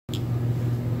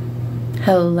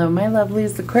Hello, my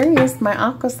lovelies. Aquarius, my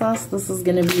aqua sauce. This is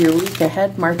going to be your week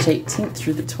ahead, March 18th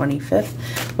through the 25th.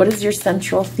 What is your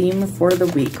central theme for the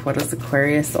week? What does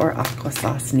Aquarius or aqua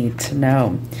sauce need to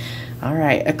know? All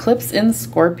right, eclipse in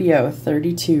Scorpio,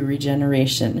 32,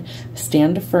 regeneration.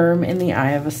 Stand firm in the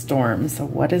eye of a storm. So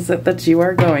what is it that you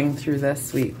are going through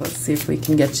this week? Let's see if we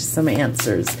can get you some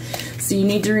answers. So you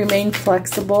need to remain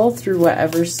flexible through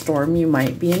whatever storm you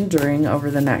might be enduring over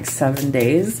the next 7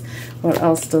 days. What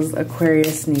else does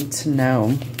Aquarius need to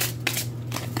know?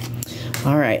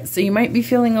 All right, so you might be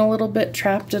feeling a little bit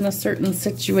trapped in a certain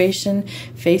situation.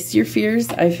 Face your fears.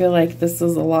 I feel like this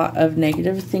is a lot of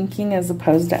negative thinking as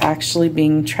opposed to actually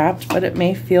being trapped, but it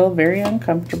may feel very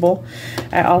uncomfortable.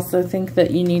 I also think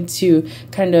that you need to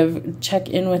kind of check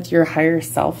in with your higher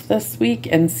self this week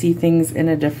and see things in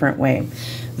a different way.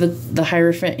 The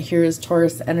Hierophant here is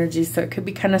Taurus energy, so it could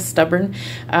be kind of stubborn.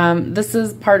 This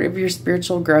is part of your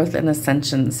spiritual growth and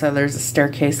ascension. So there's a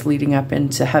staircase leading up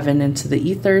into heaven, into the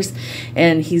ethers,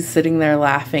 and he's sitting there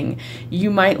laughing.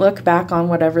 You might look back on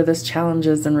whatever this challenge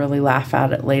is and really laugh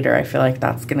at it later. I feel like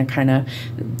that's going to kind of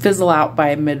fizzle out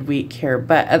by midweek here.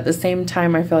 But at the same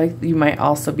time, I feel like you might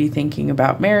also be thinking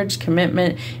about marriage,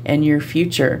 commitment, and your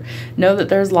future. Know that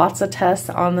there's lots of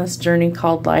tests on this journey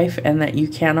called life and that you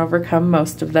can overcome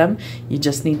most of them. You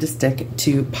just need to stick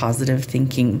to positive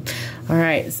thinking. All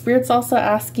right, Spirit's also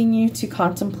asking you to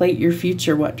contemplate your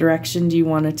future. What direction do you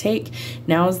want to take?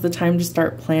 Now is the time to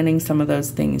start planning some of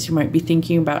those things. You might be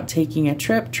thinking about taking a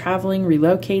trip, traveling,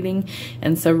 relocating,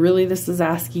 and so really this is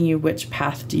asking you, which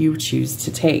path do you choose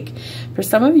to take? For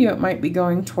some of you, it might be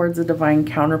going towards a divine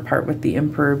counterpart with the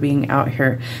Emperor being out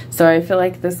here. So I feel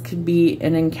like this could be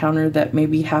an encounter that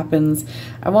maybe happens,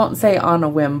 I won't say on a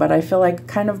whim, but I feel like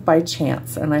kind of by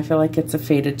chance. And I feel like it's a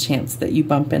fated chance that you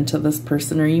bump into this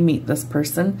person or you meet this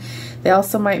person. They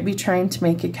also might be trying to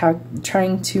make a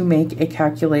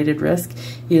calculated risk.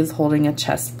 He is holding a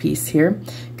chess piece here.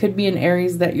 Could be an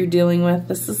Aries that you're dealing with.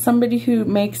 This is somebody who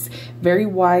makes very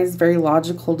wise, very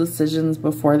logical decisions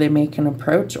before they make an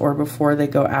approach or before they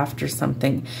go after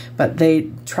something. But they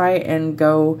try and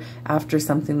go after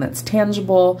something that's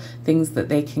tangible, things that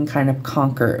they can kind of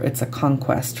conquer. It's a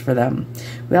conquest for them.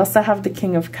 We also have the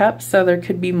King of Cups, so there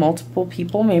could be multiple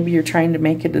people. Maybe you're trying to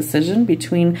make a decision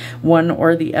between one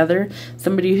or the other.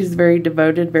 Somebody who's very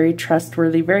devoted, very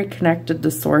trustworthy, very connected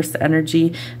to source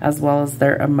energy as well as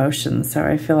their emotions. So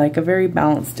I feel like a very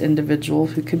balanced individual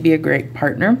who could be a great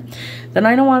partner. The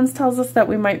Nine of Wands tells us that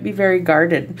we might be very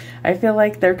guarded. I feel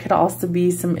like there could also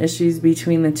be some issues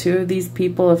between the two of these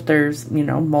people if there's, you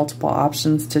know, multiple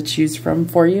options to choose from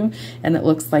for you. And it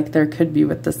looks like there could be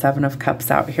with the Seven of Cups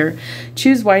out here.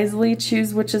 Choose wisely.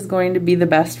 Choose which is going to be the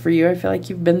best for you. I feel like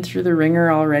you've been through the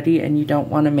ringer already and you don't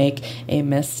want to make a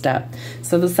misstep.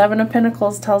 So the Seven of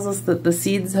Pentacles tells us that the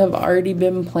seeds have already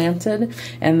been planted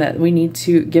and that we need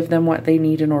to give them what they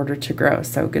need in order to grow.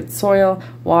 So good soil,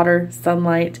 water,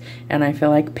 sunlight, and I feel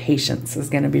like patience is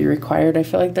going to be required. I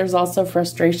feel like there's also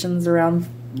frustrations around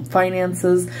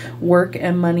finances, work,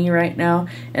 and money right now,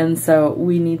 and so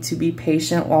we need to be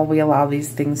patient while we allow these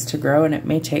things to grow, and it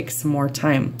may take some more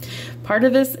time. Part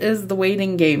of this is the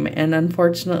waiting game, and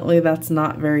unfortunately that's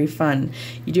not very fun.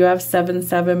 You do have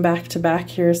 7-7 back-to-back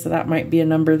here, so that might be a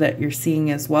number that you're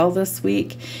seeing as well this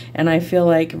week, and I feel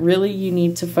like really you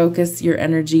need to focus your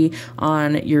energy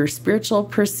on your spiritual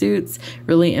pursuits,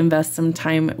 really invest some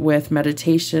time with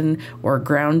meditation or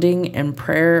grounding and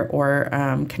prayer or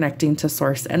connecting to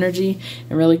source energy,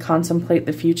 and really contemplate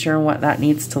the future and what that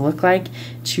needs to look like.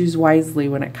 Choose wisely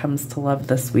when it comes to love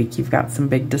this week. You've got some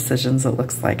big decisions, it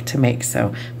looks like, to make.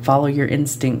 So follow your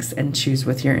instincts and choose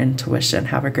with your intuition.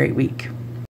 Have a great week.